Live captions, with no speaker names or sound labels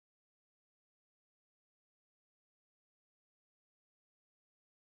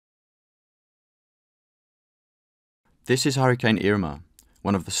This is Hurricane Irma,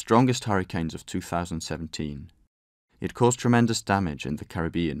 one of the strongest hurricanes of 2017. It caused tremendous damage in the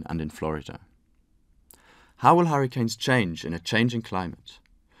Caribbean and in Florida. How will hurricanes change in a changing climate?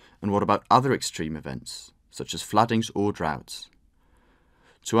 And what about other extreme events, such as floodings or droughts?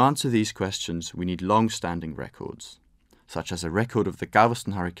 To answer these questions, we need long-standing records, such as a record of the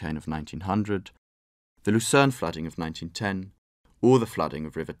Galveston hurricane of 1900, the Lucerne flooding of 1910, or the flooding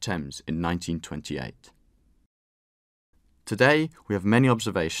of River Thames in 1928. Today, we have many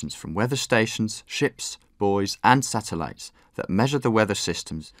observations from weather stations, ships, buoys, and satellites that measure the weather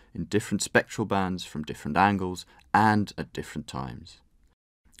systems in different spectral bands from different angles and at different times.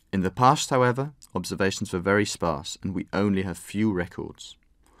 In the past, however, observations were very sparse and we only have few records.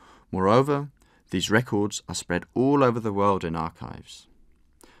 Moreover, these records are spread all over the world in archives.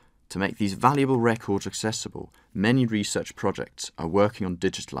 To make these valuable records accessible, many research projects are working on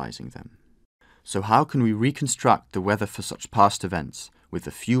digitalizing them. So how can we reconstruct the weather for such past events with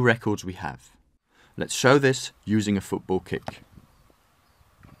the few records we have? Let's show this using a football kick.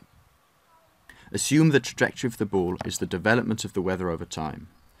 Assume the trajectory of the ball is the development of the weather over time.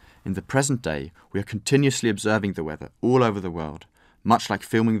 In the present day, we are continuously observing the weather all over the world, much like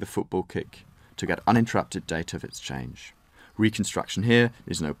filming the football kick, to get uninterrupted data of its change. Reconstruction here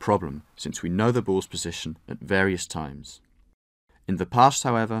is no problem, since we know the ball's position at various times. In the past,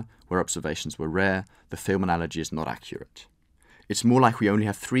 however, where observations were rare, the film analogy is not accurate. It's more like we only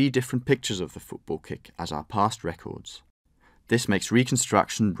have 3 different pictures of the football kick as our past records. This makes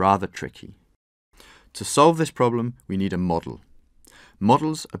reconstruction rather tricky. To solve this problem, we need a model.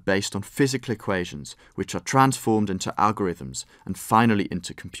 Models are based on physical equations, which are transformed into algorithms and finally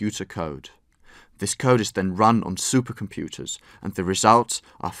into computer code. This code is then run on supercomputers, and the results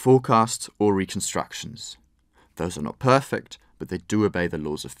are forecasts or reconstructions. Those are not perfect, but they do obey the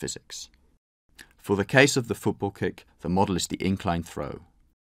laws of physics. For the case of the football kick, the model is the inclined throw.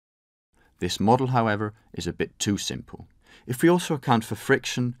 This model, however, is a bit too simple. If we also account for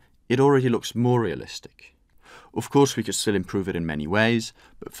friction, it already looks more realistic. Of course, we could still improve it in many ways,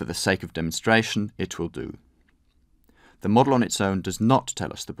 but for the sake of demonstration, it will do. The model on its own does not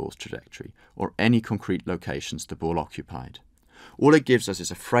tell us the ball's trajectory or any concrete locations the ball occupied. All it gives us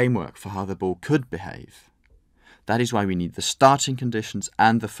is a framework for how the ball could behave. That is why we need the starting conditions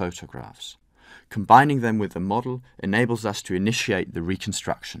and the photographs. Combining them with the model enables us to initiate the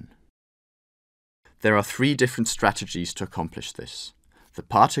reconstruction. There are 3 different strategies to accomplish this: the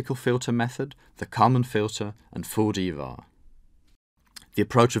particle filter method, the Kalman filter, and 4D VAR. The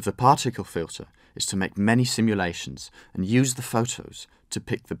approach of the particle filter is to make many simulations and use the photos to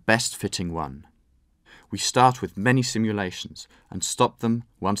pick the best fitting one. We start with many simulations and stop them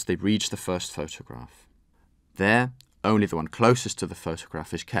once they reach the first photograph. There, only the one closest to the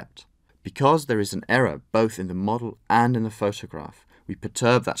photograph is kept. Because there is an error both in the model and in the photograph, we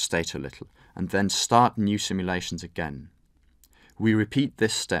perturb that state a little and then start new simulations again. We repeat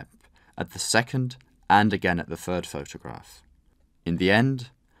this step at the second and again at the third photograph. In the end,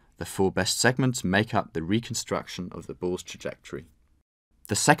 the 4 best segments make up the reconstruction of the ball's trajectory.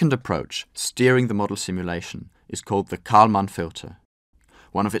 The second approach, steering the model simulation, is called the Kalman Filter.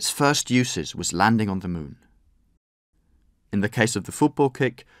 One of its first uses was landing on the moon. In the case of the football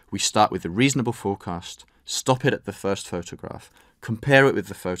kick, we start with a reasonable forecast, stop it at the first photograph, compare it with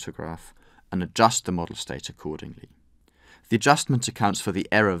the photograph, and adjust the model state accordingly. The adjustment accounts for the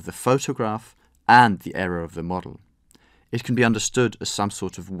error of the photograph and the error of the model. It can be understood as some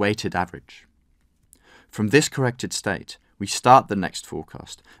sort of weighted average. From this corrected state, we start the next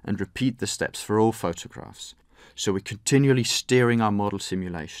forecast and repeat the steps for all photographs, so we're continually steering our model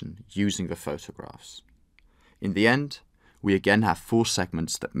simulation using the photographs. In the end, we again have 4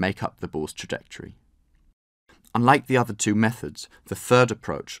 segments that make up the ball's trajectory. Unlike the other 2 methods, the third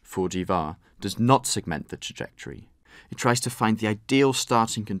approach, 4D VAR, does not segment the trajectory. It tries to find the ideal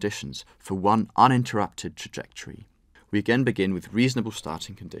starting conditions for one uninterrupted trajectory. We again begin with reasonable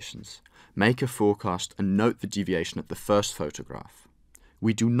starting conditions, make a forecast and note the deviation at the first photograph.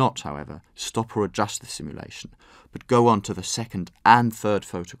 We do not, however, stop or adjust the simulation, but go on to the second and third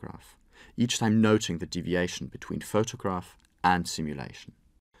photograph, each time noting the deviation between photograph and simulation.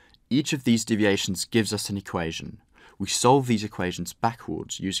 Each of these deviations gives us an equation. We solve these equations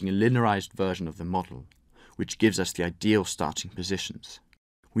backwards using a linearized version of the model, which gives us the ideal starting positions.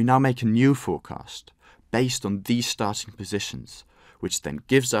 We now make a new forecast based on these starting positions, which then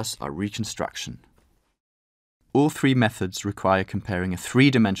gives us our reconstruction. All 3 methods require comparing a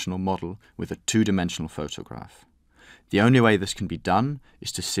 3-dimensional model with a 2-dimensional photograph. The only way this can be done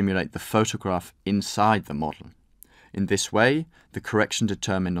is to simulate the photograph inside the model. In this way, the correction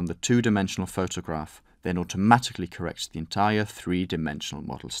determined on the 2-dimensional photograph then automatically corrects the entire three-dimensional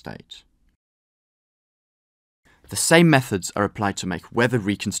model state. The same methods are applied to make weather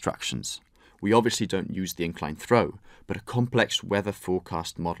reconstructions. We obviously don't use the inclined throw, but a complex weather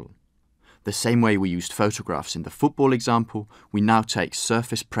forecast model. The same way we used photographs in the football example, we now take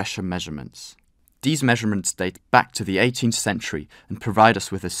surface pressure measurements. These measurements date back to the 18th century and provide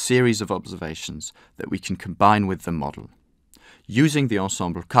us with a series of observations that we can combine with the model. Using the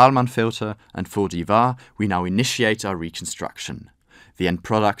ensemble Kalman Filter and Dabei, we now initiate our reconstruction. The end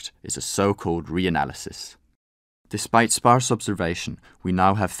product is a so-called reanalysis. Despite sparse observation, we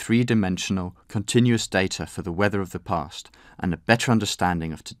now have three-dimensional, continuous data for the weather of the past and a better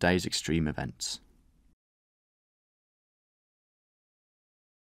understanding of today's extreme events.